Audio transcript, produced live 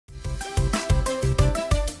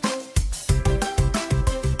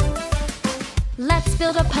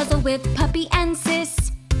build a puzzle with Puppy and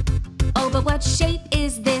Sis. Oh, but what shape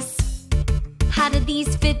is this? How did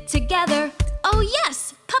these fit together? Oh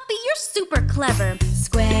yes, Puppy, you're super clever.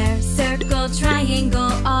 Square, circle,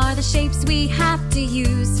 triangle are the shapes we have to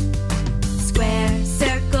use. Square,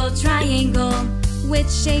 circle, triangle, which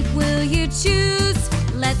shape will you choose?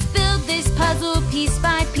 Let's build this puzzle piece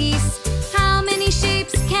by piece. How many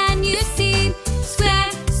shapes can you see? Square,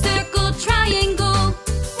 circle, triangle,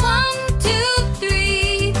 1, 2,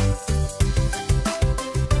 3.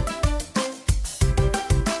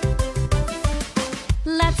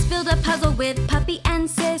 Let's build a puzzle with Puppy and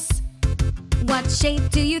Sis. What shape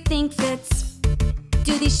do you think fits?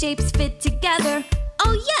 Do these shapes fit together?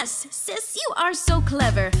 Oh yes, Sis, you are so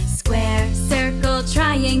clever. Square, circle,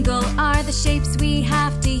 triangle are the shapes we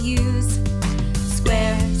have to use.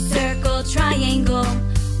 Square, circle, triangle,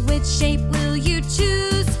 which shape will you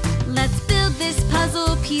choose? Let's build this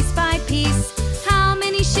puzzle piece by piece. How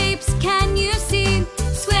many shapes can you see?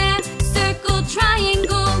 Square, circle,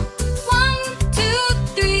 triangle, 1, 2,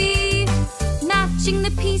 3. Matching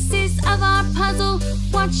the pieces of our puzzle,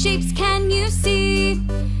 what shapes can you see?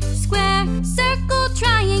 Square, circle,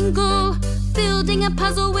 triangle, building a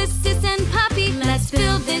puzzle with Sis and Puppy. Let's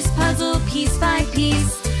build this puzzle piece by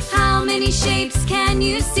piece. How many shapes can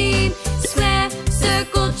you see? Square,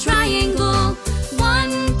 circle, triangle, 1,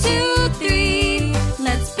 2, 3.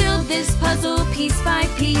 Let's build this puzzle piece by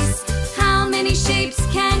piece. How many shapes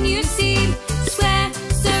can you see? Square,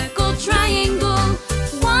 circle, triangle,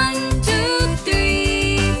 1, 2,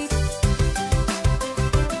 3.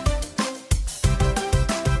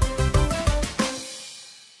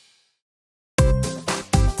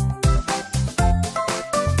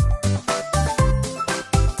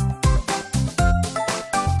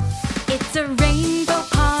 It's a rainbow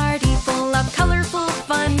party full of colorful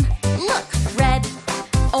fun. Look, red,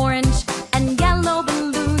 orange, and yellow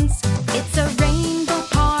balloons. It's a rainbow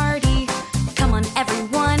party. Come on,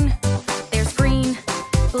 everyone. There's green,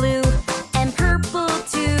 blue, and purple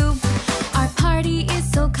too. Our party is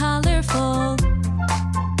so colorful.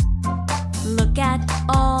 Look at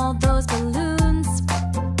all those balloons.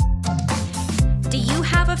 Do you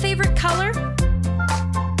have a favorite color?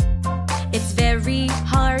 It's very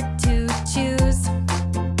hard to choose.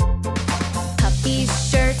 Puppy's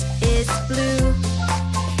shirt is blue,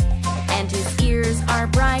 and his ears are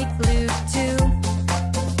bright blue too.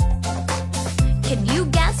 Can you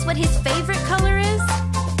guess what his favorite color is?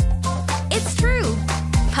 It's true,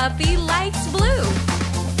 Puppy likes blue.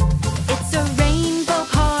 It's a rainbow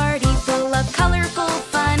party full of colorful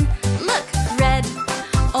fun. Look, red,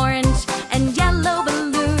 orange, and yellow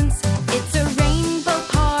balloons. It's a rainbow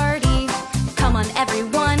party. Come on,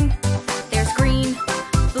 everyone. There's green,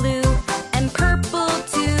 blue, and purple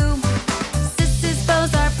too. Sis's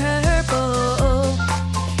bows are purple.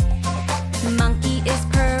 Monkey is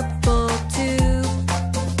purple too.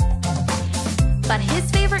 But his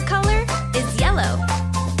favorite color is yellow.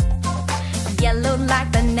 Yellow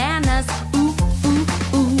like bananas. Ooh, ooh,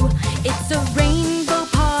 ooh. It's a rainbow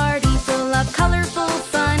party full of colorful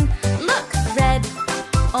fun. Look, red,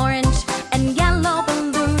 orange, and yellow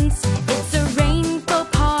balloons. It's a rainbow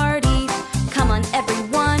party. Come on,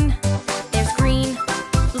 everyone. There's green,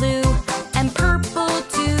 blue, and purple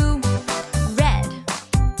too. Red,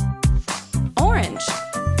 orange,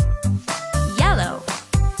 yellow,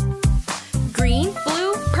 green,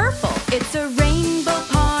 blue, purple. It's a rainbow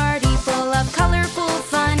party full of colorful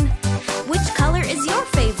fun. Which color is your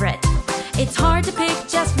favorite? It's hard to pick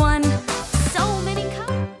just one. So many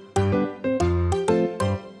colors.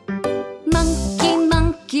 Monkey,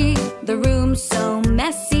 monkey, the room's so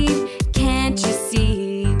messy. Can't you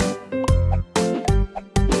see?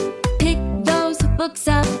 Pick those books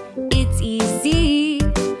up, it's easy.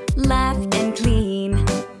 Laugh and clean.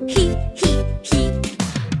 He, he.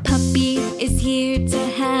 Puppy is here to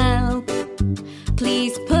help.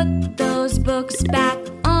 Please put those books back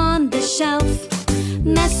on the shelf.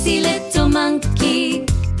 Messy little monkey,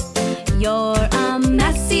 you're a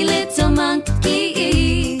messy little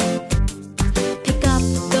monkey. Pick up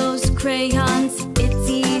those crayons, it's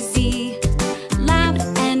easy. Laugh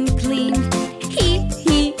and clean. He.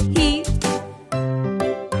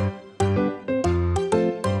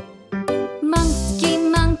 Monkey,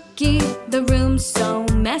 monkey, the room's so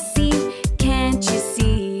messy. Can't you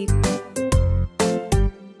see?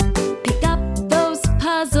 Pick up those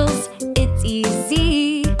puzzles, it's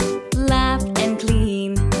easy. Laugh and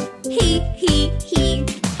clean. He.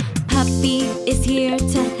 Puppy is here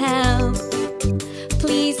to help.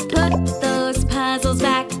 Please put those puzzles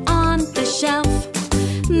back on the shelf.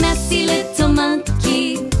 Messy little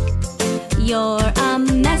monkey, you're a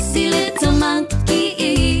messy little monkey.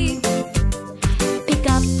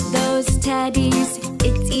 teddies,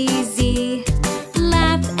 it's easy.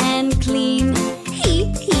 Laugh and clean, hee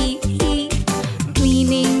hee hee.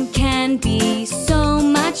 Cleaning can be so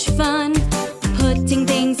much fun. Putting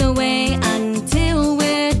things away until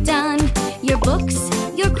we're done. Your books,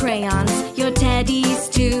 your crayons, your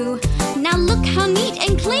teddies too. Now look how neat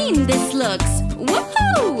and clean this looks.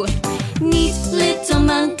 Woohoo! Neat little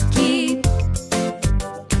monkey.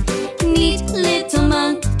 Neat little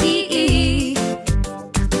monkey.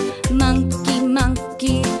 Monkey,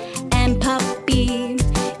 monkey, and puppy.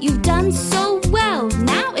 You've done so well.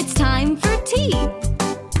 Now it's time for tea.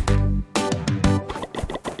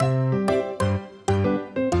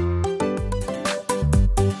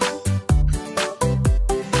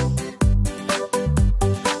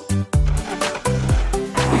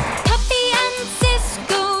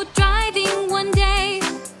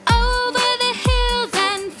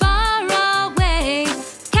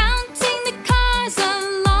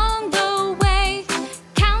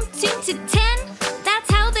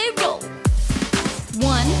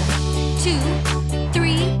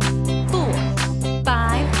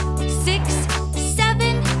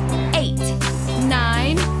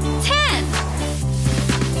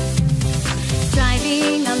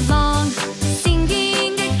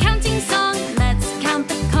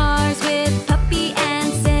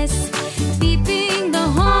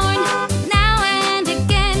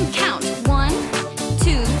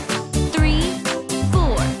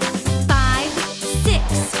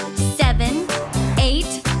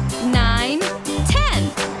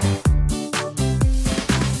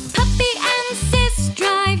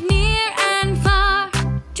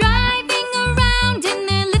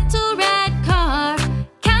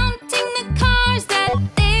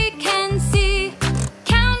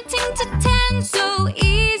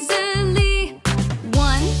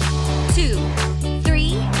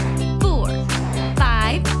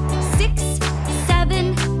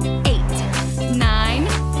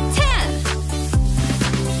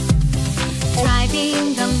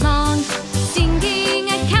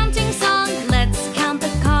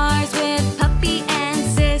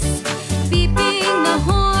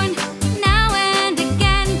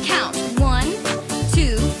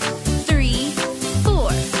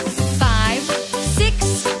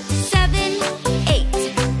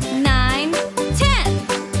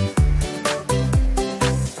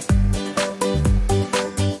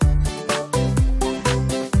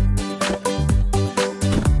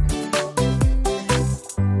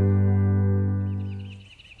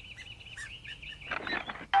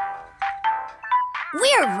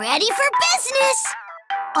 We're ready for business!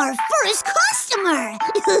 Our first customer!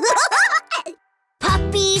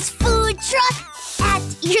 Puppy's food truck at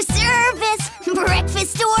your service.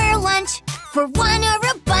 Breakfast or lunch for one or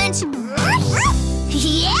a bunch.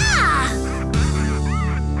 Yeah!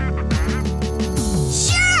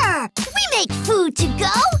 Sure! We make food to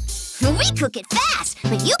go. We cook it fast,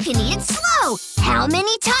 but you can eat it slow. How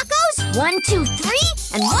many tacos? 1, 2, 3,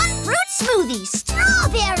 and 1 fruit smoothie.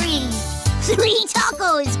 Strawberry! 3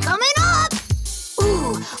 tacos coming up!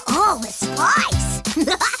 Ooh, all the spice! 1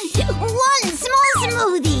 small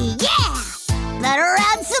smoothie, yeah! Better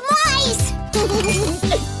add some ice!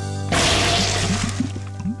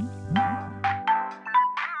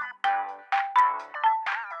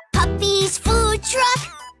 Puppy's food truck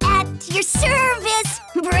at your service.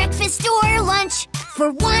 Breakfast or lunch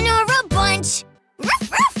for one or a bunch.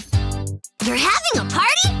 Ruff, ruff. You're having a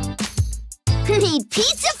party? Need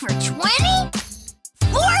pizza for 20?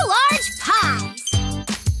 4 large pies.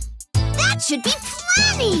 That should be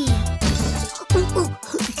plenty.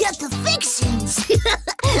 Get the fixins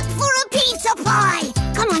for a pizza pie.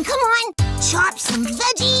 Come on, come on. Chop some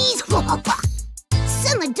veggies.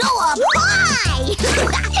 Semadoa pie.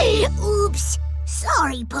 Oops.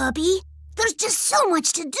 Sorry, puppy. There's just so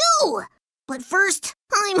much to do. But first,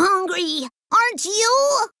 I'm hungry. Aren't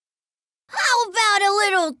you? How about a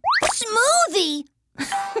little smoothie?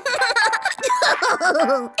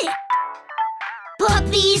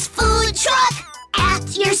 Puppy's food truck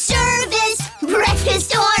at your service.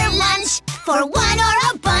 Breakfast or lunch for one or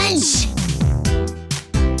a bunch.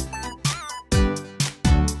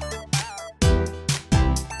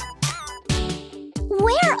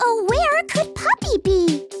 Where, oh where could Puppy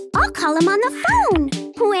be? I'll call him on the phone.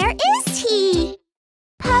 Where is he?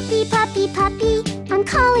 Puppy, puppy, puppy, I'm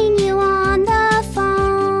calling you on the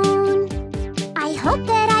phone. I hope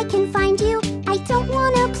that I can find you. I don't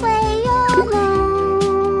want to play alone.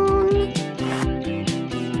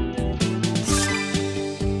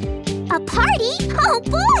 A party? Oh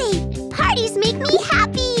boy! Parties make me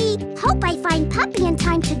happy. Hope I find Puppy in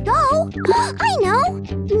time to go. I know.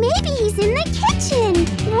 Maybe he's in the kitchen.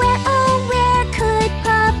 Where, oh where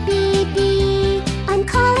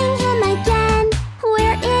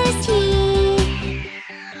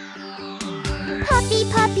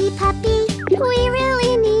Puppy, puppy, we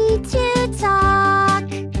really need to talk.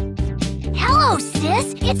 Hello,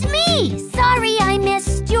 sis. It's me. Sorry I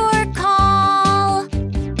missed your call.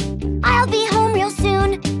 I'll be home real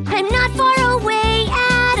soon. I'm not far away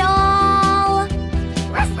at all.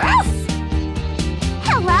 Ruff, ruff.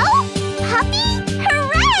 Hello? Puppy?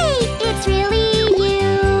 Hooray! It's really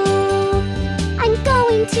you. I'm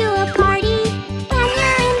going to a party, and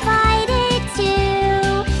you're invited too.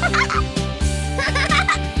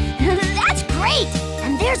 That's great.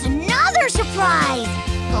 And there's another surprise.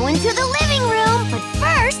 Go into the living room, but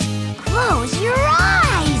first, close your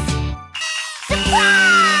eyes.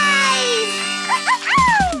 Surprise!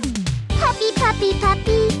 Puppy, puppy,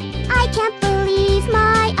 puppy, I can't believe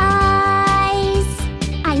my eyes.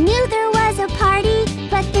 I knew there was a party,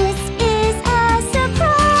 but this is a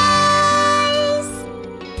surprise.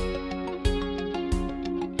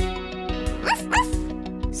 Ruff, ruff.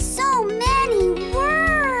 So many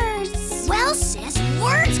words. Well, sis,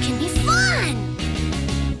 words can be fun.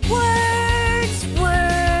 Words,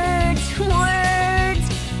 words, words.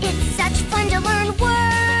 It's such fun to learn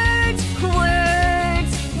words,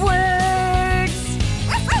 words, words.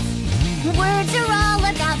 Ruff, ruff. Words are all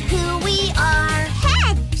about who we are.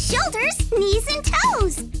 Head, shoulders, knees and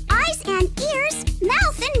toes. Eyes and ears,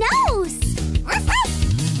 mouth and nose. Ruff, ruff.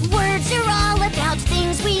 Words are all about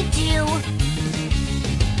things we do.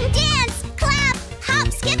 Dance, clap, hop,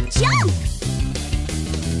 skip, jump.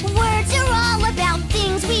 Words are all about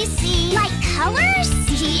things we see. Like colors?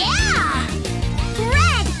 Yeah!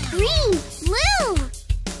 Red, green, blue.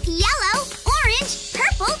 Yellow, orange,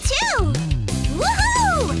 purple too.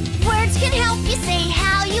 Woohoo! Words can help you say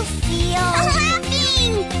how you feel.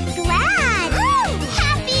 Laughing, glad,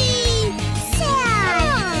 happy,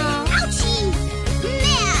 sad, ouchie,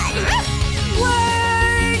 mad.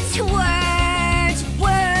 Words, words,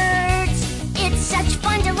 words. It's such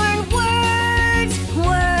fun to learn words,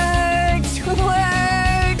 words,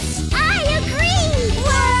 words. I agree.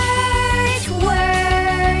 Words,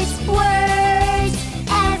 words, words.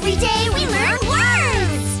 Every day we learn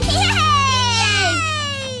words. Yay!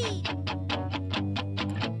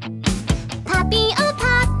 Poppy, oh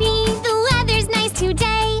Poppy, the weather's nice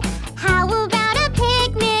today. How about a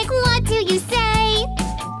picnic? What do you say?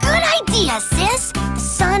 Good idea, sis. The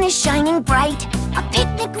sun is shining bright. A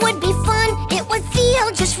picnic would be fun. It would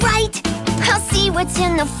feel just right. I'll see what's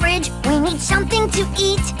in the fridge. We need something to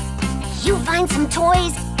eat. You find some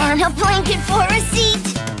toys and a blanket for a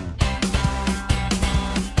seat.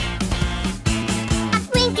 A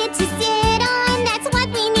blanket to sit on, that's what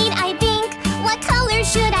we need, I think. What color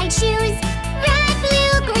should I choose? Red,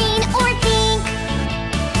 blue, green, or pink?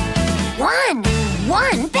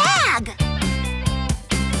 One bag.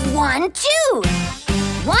 1, 2.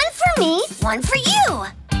 One for me, one for you.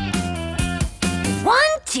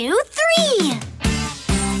 1, 2, 3.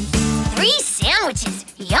 3 sandwiches,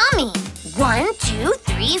 yummy. 1, 2,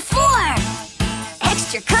 3, 4.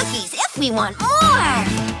 Extra cookies if we want more.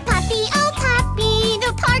 Puppy, oh Puppy,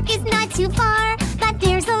 the park is not too far. But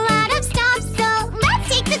there's a lot of stops, so let's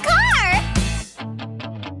take the car.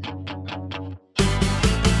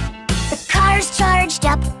 The car's charged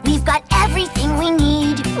up, we've got everything we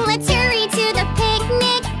need. Let's hurry to the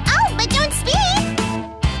picnic. Oh, but don't speed.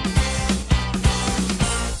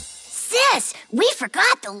 Sis, we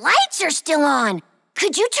forgot the lights are still on.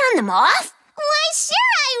 Could you turn them off? Why, sure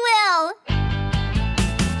I will.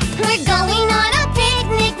 We're going on a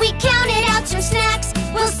picnic, we counted out some snacks.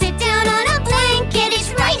 We'll sit down on a blanket,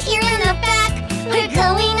 it's right here in the back. We're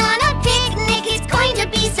going on a picnic, it's going to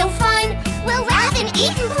be so fun. We'll laugh and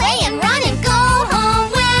eat and play and run and go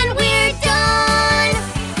home when we're done.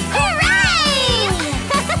 Hooray!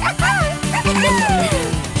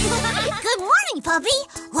 Good morning, puppy.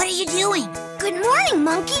 What are you doing? Good morning,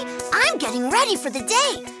 monkey. I'm getting ready for the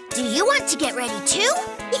day. Do you want to get ready too?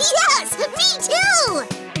 Yes, me too!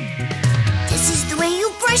 This is the way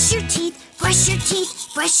you brush your teeth, brush your teeth,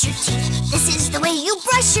 brush your teeth. This is the way you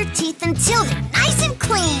brush your teeth until they're nice and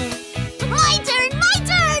clean. My turn, my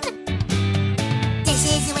turn! This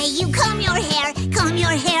is the way you comb your hair, comb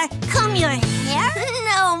your hair, comb your hair.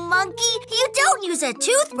 No, monkey, you don't use a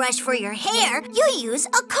toothbrush for your hair. You use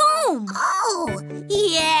a comb. Oh,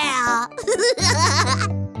 yeah.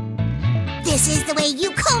 This is the way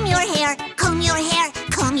you comb your hair, comb your hair,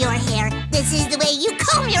 comb your hair. This is the way you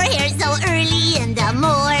comb your hair so early in the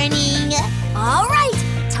morning. All right,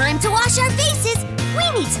 time to wash our faces. We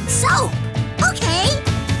need some soap. Okay.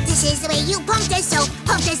 This is the way you pump the soap,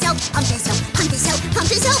 pump the soap, pump the soap, pump the soap, pump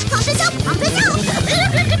the soap, pump the soap, pump the soap.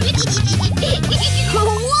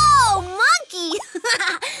 Whoa, monkey!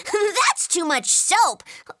 That's too much soap.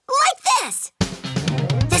 Like this.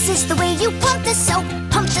 This is the way you pump the soap,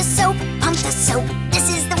 pump the soap, pump the soap. This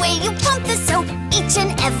is the way you pump the soap each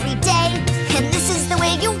and every day. And this is the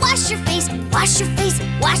way you wash your face, wash your face,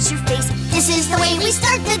 wash your face. This is the way we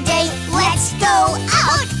start the day. Let's go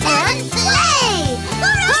out and play!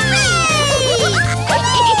 Hooray!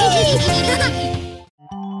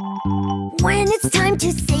 When it's time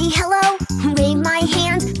to say hello, wave my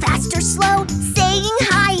hand, fast or slow. Saying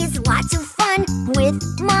hi is lots of fun with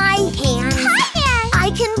my hands. Hi! I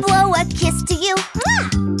can blow a kiss to you. Mwah!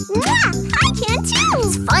 Mwah! I can too!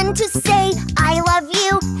 It's fun to say I love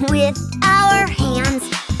you with our hands.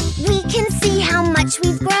 We can see how much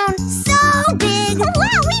we've grown. So big!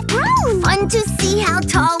 Wow, we've grown! Fun to see how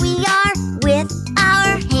tall we are with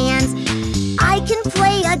our hands. I can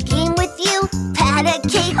play a game with you, pat a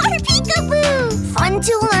cake Or peekaboo! Fun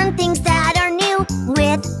to learn things that are new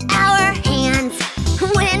with our hands.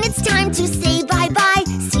 When it's time to say bye-bye,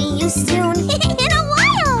 see you soon In a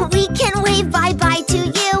while! we can wave bye-bye to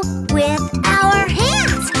you with our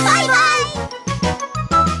hands. Bye-bye!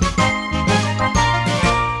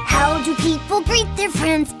 How do people greet their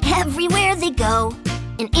friends everywhere they go?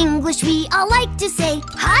 In English we all like to say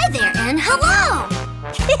hi there and hello.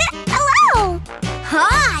 Hello!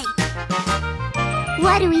 Hi!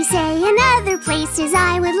 What do we say in other places,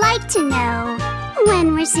 I would like to know?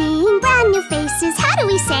 When we're seeing brand new faces, how do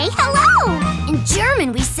we say hello? In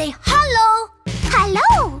German we say hallo.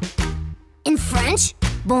 Hello! In French,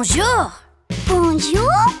 bonjour.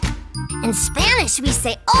 Bonjour! In Spanish we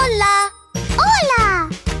say hola. Hola!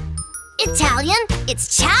 Italian,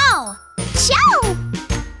 it's ciao. Ciao!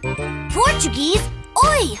 Portuguese,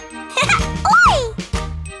 oi. Oi!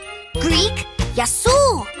 Greek,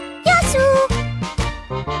 yasu. Yasu!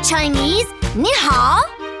 Chinese, ni hao.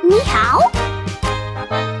 Ni hao?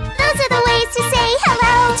 Those are the ways to say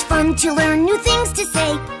hello. It's fun to learn new things to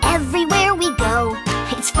say everywhere we go.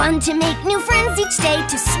 It's fun to make new friends each day,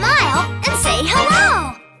 to smile and say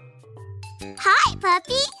hello. Hi,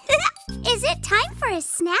 puppy. Is it time for a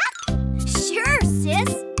snack? Sure, sis.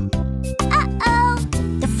 Uh-oh.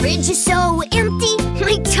 The fridge is so empty.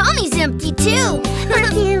 My tummy's empty too. We're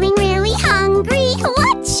feeling really hungry.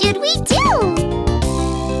 What should we do?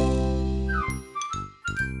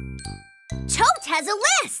 Tote has a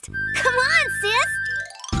list. Come on, sis.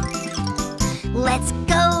 Let's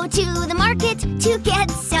go to the market to get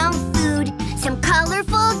some food. Some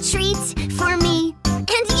colorful treats for me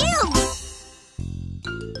and you.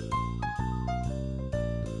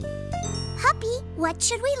 Puppy, what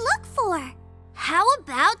should we look for? How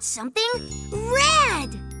about something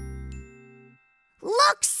red?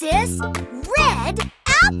 Look, sis. Red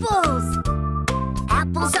apples.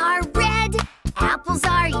 Apples are red. Apples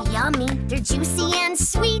are yummy. They're juicy and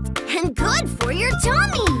sweet and good for your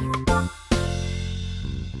tummy.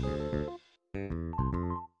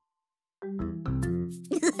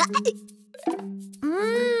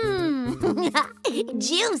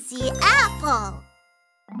 Juicy apple.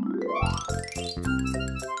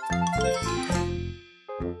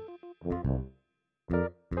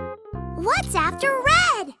 What's after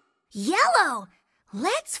red? Yellow.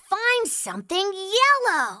 Let's find something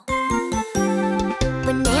yellow.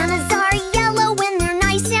 Bananas are yellow when they're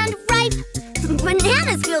nice and ripe.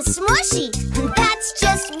 Bananas feel smushy, and that's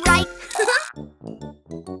just right.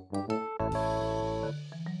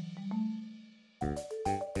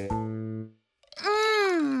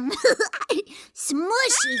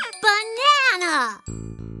 Smushy banana.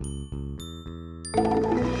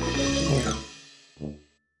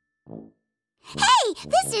 Hey,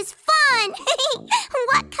 this is fun!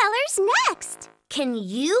 What color's next? Can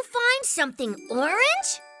you find something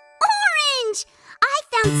orange? Orange! I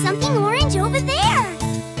found something orange over there.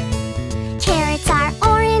 Carrots are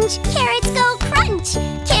orange, carrots go crunch.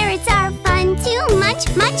 Carrots are fun to munch,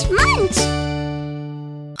 munch, munch.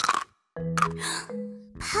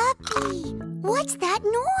 Puppy, what's that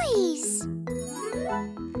noise?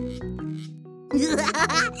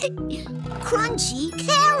 Crunchy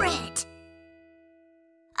carrot.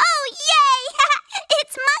 Oh, yay!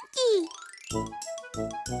 It's Monkey!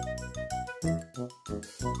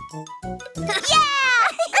 Yeah!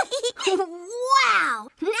 Wow!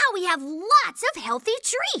 Now we have lots of healthy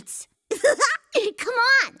treats. Come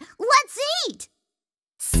on, let's eat.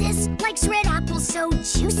 Sis likes red apples so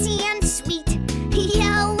juicy and sweet.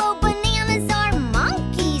 Yellow bananas are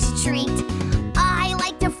Monkey's treat. I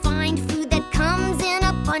like to find food that comes in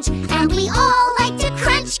a bunch, and we all like to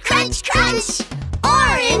crunch, crunch, crunch.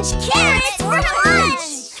 Orange carrots for lunch.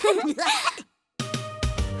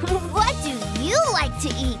 What do you like to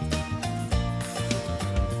eat?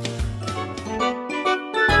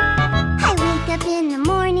 I wake up in the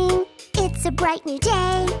morning. It's a a bright new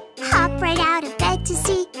day. Hop right out of bed to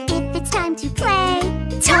see if it's time to play.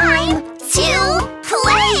 Time to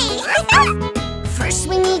play! First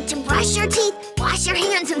we need to brush our teeth, wash our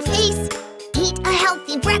hands and face, eat a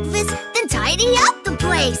healthy breakfast, then tidy up the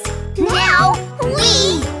place. Now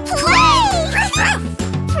we play!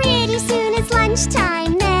 Pretty soon it's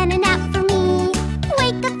lunchtime, then a nap for me.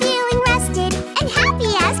 Wake up feeling rested and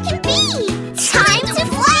happy as can be. Time to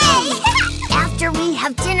play! After we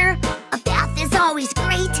have dinner, a bath is always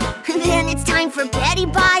great. Then it's time for Betty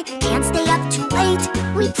Bye, can't stay up too late.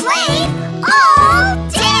 We play all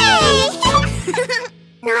day!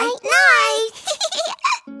 Night, night!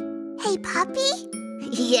 Hey, Puppy,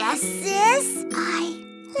 Yes, sis? I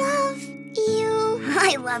love you.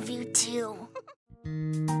 I love you too.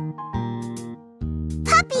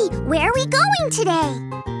 Puppy, where are we going today?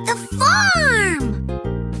 The farm!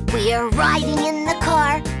 We are riding in the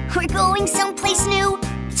car. We're going someplace new.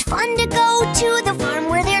 It's fun to go to the farm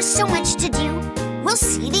where there's so much to do. We'll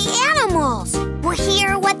see the animals. We'll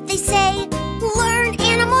hear what they say, learn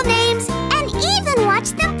animal names, And even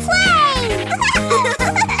watch them play!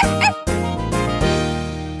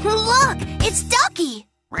 Look, it's Ducky.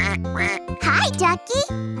 Hi, Ducky.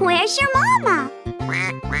 Where's your mama?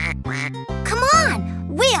 Come on,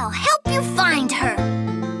 we'll help you find her.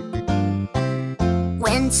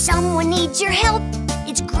 When someone needs your help,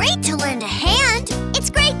 it's great to lend a hand. It's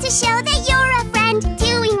great to show that you're a friend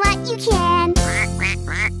doing what you can.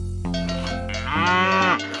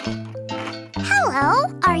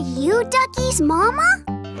 Hello, are you Ducky's mama?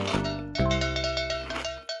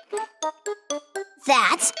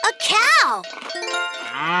 That's a cow.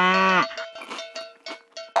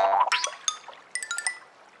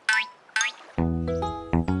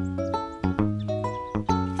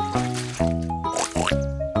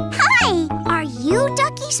 Hi, are you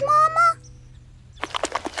Ducky's mama?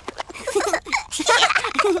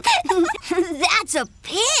 That's a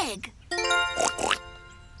pig.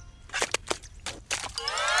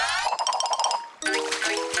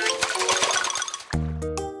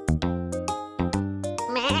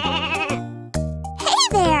 Hey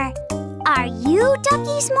there, are you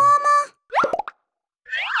Ducky's mama?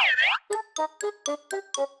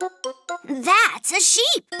 That's a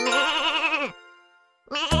sheep.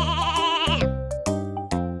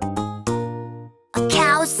 A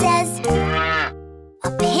cow says,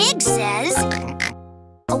 a pig says,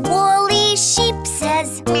 a woolly sheep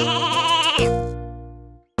says.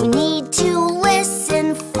 We need to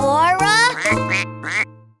listen for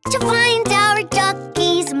to find our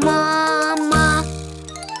Ducky's mama.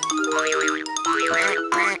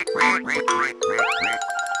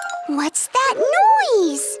 What's that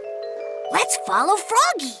noise? Let's follow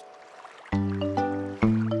Froggy.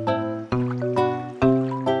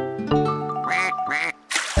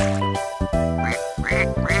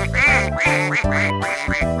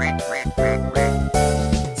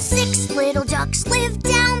 Six little ducks live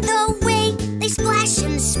down the way. They splash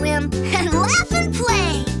and swim and laugh and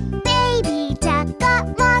play. Baby duck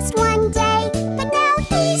got lost one day, but now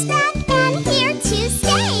he's back and here to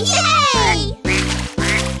stay. Yay!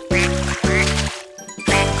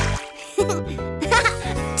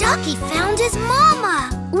 Ducky found his mama.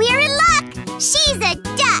 We're in luck. She's a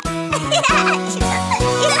duck.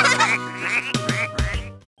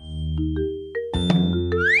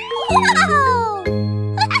 Whoa!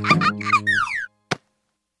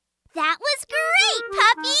 That was great,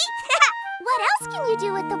 Puppy. What else can you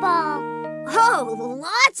do with the ball? Oh,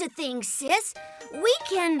 lots of things, sis. We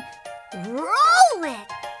can roll it.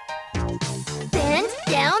 Bend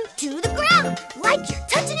down to the ground like you're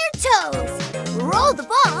touching your toes. Roll the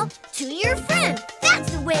ball to your friend.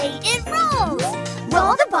 That's the way it rolls.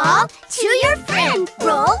 Roll the ball to your friend.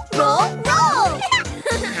 Roll, roll, roll.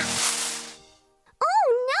 Oh,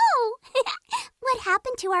 no! What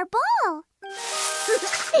happened to our ball?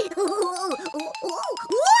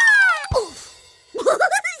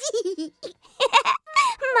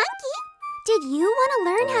 Monkey, did you want to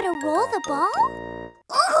learn how to roll the ball?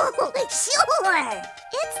 Oh, sure.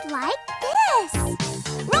 It's like this.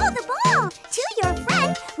 Roll the ball to your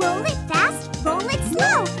friend. Roll it fast, roll it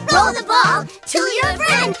slow. Roll the ball to your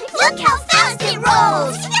friend. Look how fast it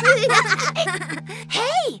rolls.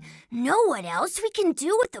 Hey, know what else we can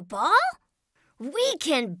do with the ball? We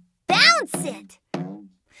can bounce it.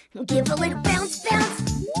 Give a little bounce, bounce.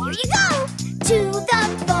 Here you go. To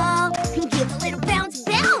the ball. Give a little bounce,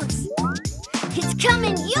 bounce. It's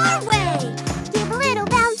coming your way. Give a little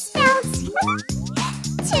bounce, bounce.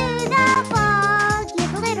 To the ball.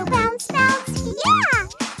 Give a little bounce, bounce. Yeah,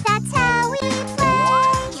 that's how we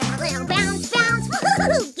play. Give a little bounce, bounce.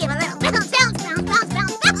 Woo-hoo-hoo. Give a little bounce, bounce, bounce, bounce,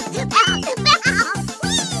 bounce, bounce, bounce, bounce.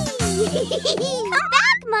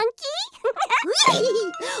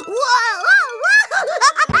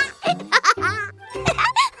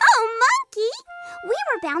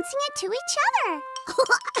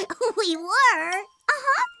 We were?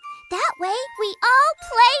 Uh-huh. That way we all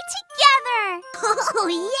play together. Oh,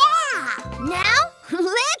 yeah! Now,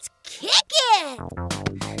 let's kick it!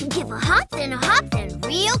 Give a hop, then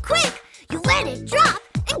real quick. You let it drop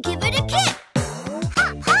and give it a kick.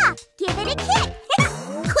 Hop, hop, give it a kick.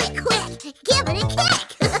 Quick, give it a kick.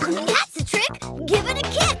 That's the trick. Give it a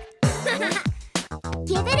kick.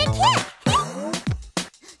 Give it a kick.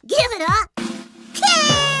 Give it a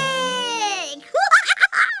kick!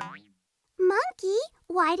 Monkey,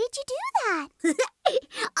 why did you do that?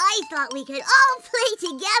 I thought we could all play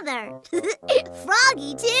together.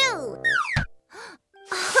 Froggy, too.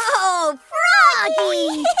 Oh,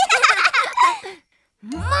 Froggy!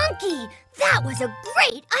 Monkey, that was a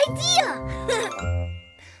great idea.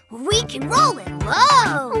 We can roll it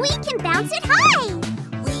low. We can bounce it high.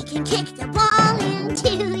 We can kick the ball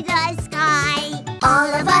into the sky.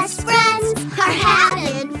 All of us friends are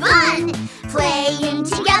having fun, playing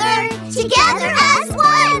together as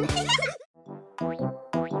one.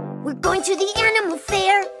 We're going to the animal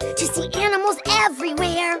fair to see animals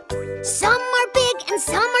everywhere. Some are big and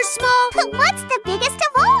some are small. But what's the biggest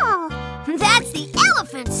of all? That's the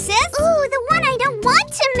elephant, sis. Ooh, the one I don't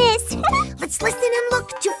want to miss. Let's listen and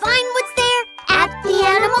look to find what's there at the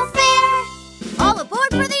animal fair. All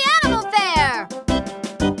aboard for the animal fair.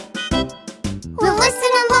 We'll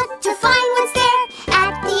listen and look to find what's there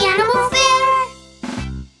at the animal fair.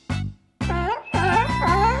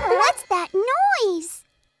 What's that noise?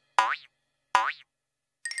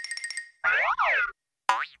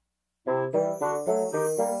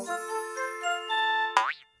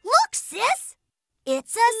 Look, sis!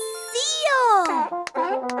 It's a seal!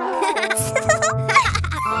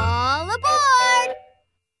 All aboard!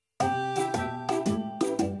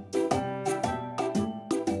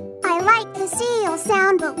 I like the seal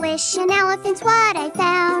sound, but wish an elephant's what I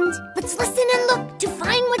found. Let's listen and look to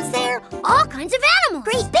find what's there. All kinds of animals.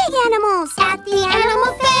 Great big animals At the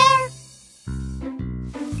animal fair.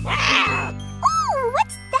 Ooh,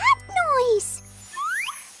 what's that noise?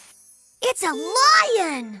 It's a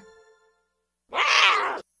lion.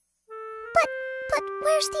 But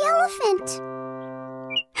where's the elephant?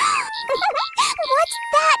 What's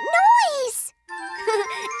that noise?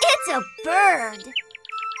 It's a bird.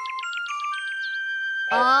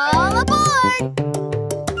 All aboard!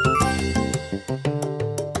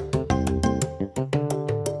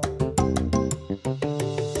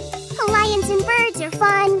 Lions and birds are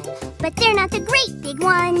fun, but they're not the great big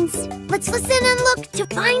ones. Let's listen and look to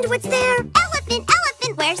find what's there. Elephant,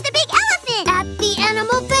 elephant, where's the big elephant? At the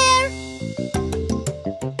animal fair.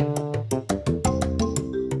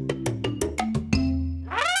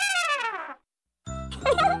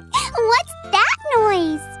 What's that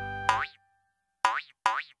noise?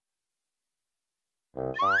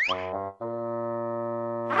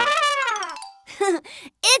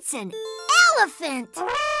 It's an elephant.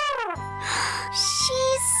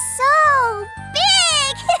 She's so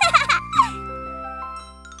big!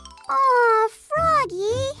 Aw, Froggy,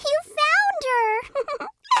 you found her!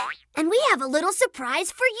 And we have a little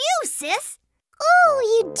surprise for you, sis. Oh,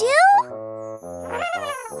 you do?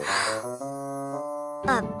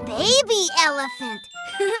 A baby elephant.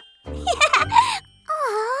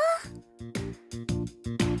 Aw.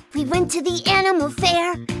 We went to the animal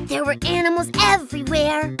fair. There were animals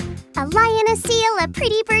everywhere. A lion, a seal, a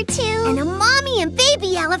pretty bird too. And a mommy and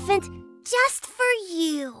baby elephant just for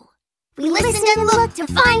you. We listened and looked to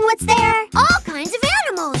find what's there. All kinds of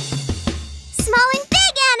animals. Small and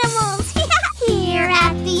big animals. Here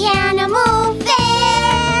at the animal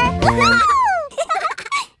fair.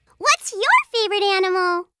 What's your favorite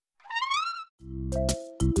animal?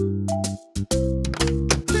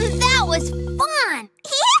 That was fun.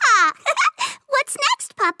 Yeah! What's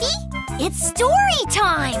next, puppy? It's story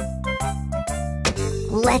time.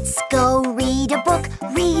 Let's go read a book.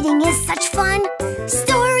 Reading is such fun.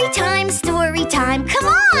 Story time, story time. Come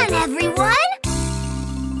on, everyone.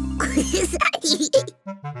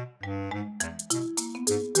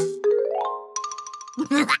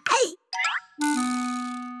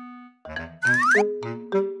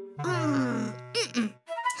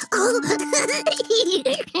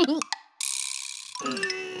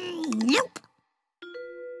 Nope.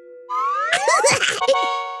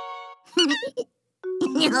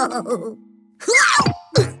 No.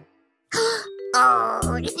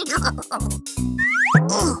 Oh, no.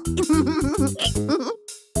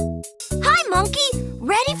 Hi, Monkey.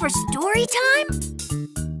 Ready for story time?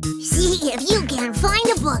 See if you can find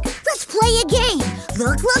a book. Let's play a game.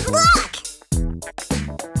 Look, look, look.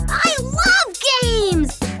 I love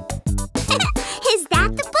games. Is that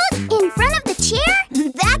the book in front of the chair?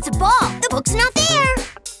 That's a ball. The book's not there.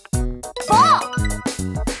 ball.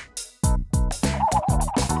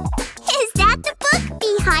 Is that the book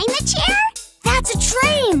behind the chair? That's a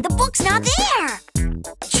train. The book's not there.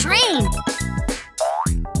 Train.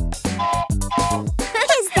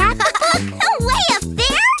 Is that the book way up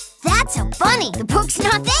there? That's a bunny. The book's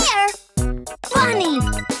not there. Bunny.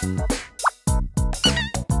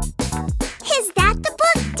 Is that the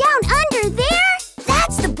book down under there?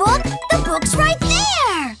 That's the book. The book's right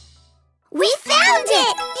there. We found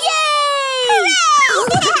it!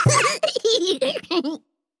 Yay!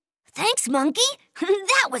 Thanks, Monkey.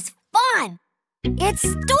 That was fun. It's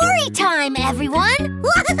story time, everyone.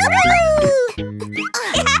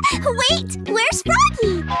 Wait, where's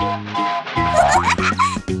Froggy?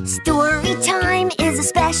 Story time is a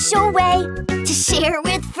special way to share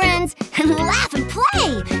with friends and laugh and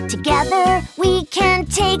play. Together we can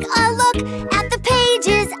take a look at the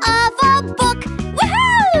pages of a book.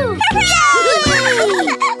 Woohoo!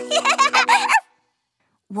 Yay!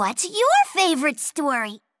 What's your favorite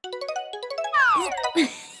story?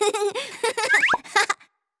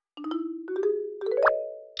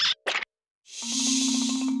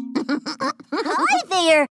 Hi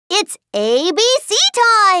there! It's ABC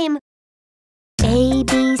time! A,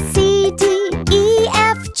 B, C, D, E,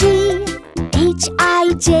 F, G, H,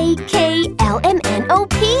 I, J, K, L, M, N, O,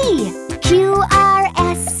 P, Q, R,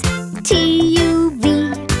 S, T, U,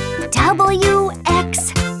 V, W,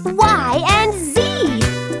 X, Y, and Z.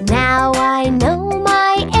 Now I know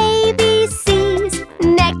my ABCs.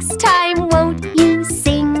 Next time, won't you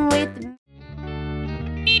sing with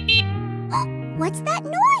me? What's that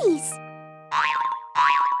noise?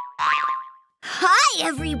 Hi,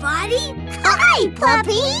 everybody! Hi,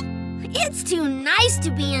 Puppy! It's too nice to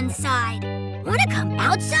be inside. Wanna come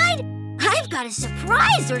outside? I've got a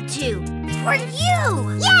surprise or two for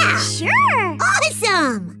you! Yeah! Sure!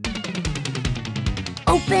 Awesome!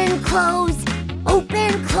 Open, close,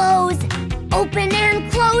 open, close, open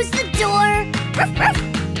and close the door.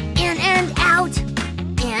 In and out,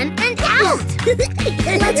 in and out.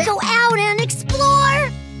 Let's go out and explore.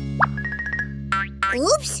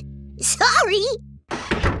 Oops, sorry.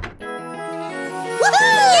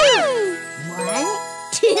 Woohoo! 1,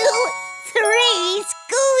 2, 3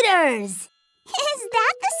 scooters. Is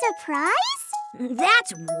that the surprise?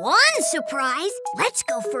 That's one surprise. Let's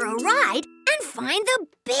go for a ride and find the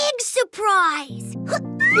big surprise.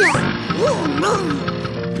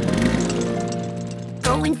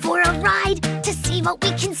 Going for a ride to see what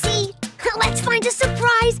we can see. Let's find a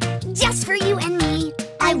surprise just for you and me.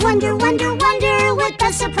 I wonder, wonder, wonder what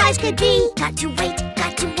the surprise could be. Got to wait,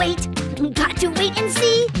 got to wait, got to wait and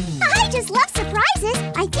see. I just love surprises.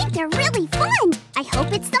 I think they're really fun. I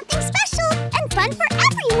hope it's something special and fun for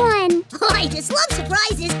everyone. I just love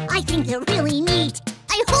surprises. I think they're really neat.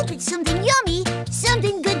 I hope it's something yummy,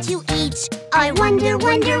 something good to eat. I wonder,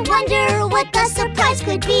 wonder, wonder what the surprise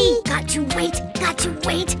could be. Got to wait, got to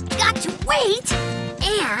wait, got to wait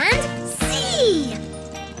and see.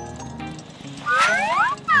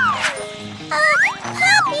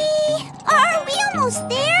 Puppy! Are we almost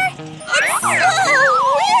there? It's so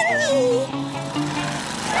windy!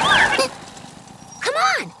 Come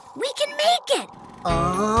on, we can make it.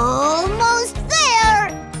 Almost there.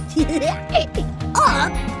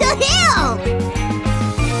 Up the hill.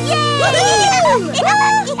 Yay!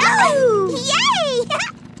 Yay!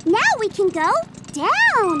 Now we can go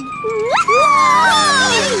down. Whoa!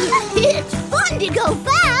 It's fun to go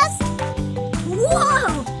fast.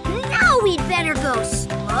 Whoa! Now we'd better go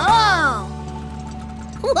slow.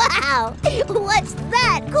 Wow! What's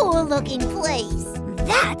that cool-looking place?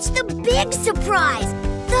 That's the big surprise!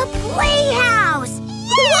 The playhouse!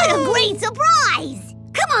 Yay! What a great surprise!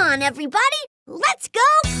 Come on, everybody! Let's go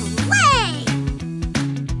play!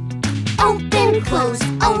 Open, close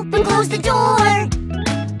the door.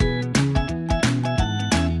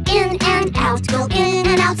 In and out, go in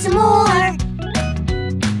and out some more.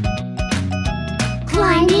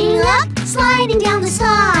 Climbing up, sliding down the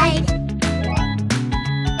slide.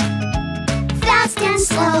 Fast and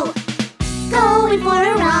slow, going for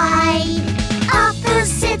a ride.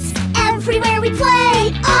 Opposites, everywhere we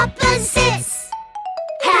play. Opposites,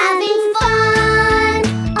 having fun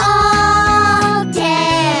all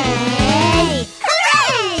day.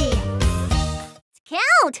 Hooray! Let's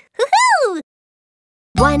count. Woohoo!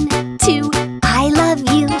 1, 2, I love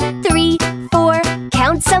you. 3, 4,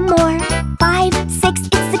 count some more. 5, 6,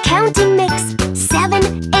 it's the counting mix.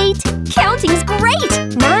 7, 8, counting's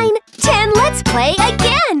great. 9, 10, let's play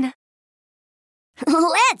again.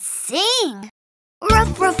 Let's sing.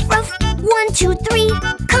 Ruff, ruff, ruff. 1, 2, 3,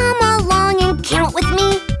 come along and count with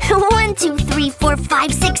me. 1, 2, 3, 4,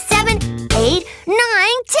 5,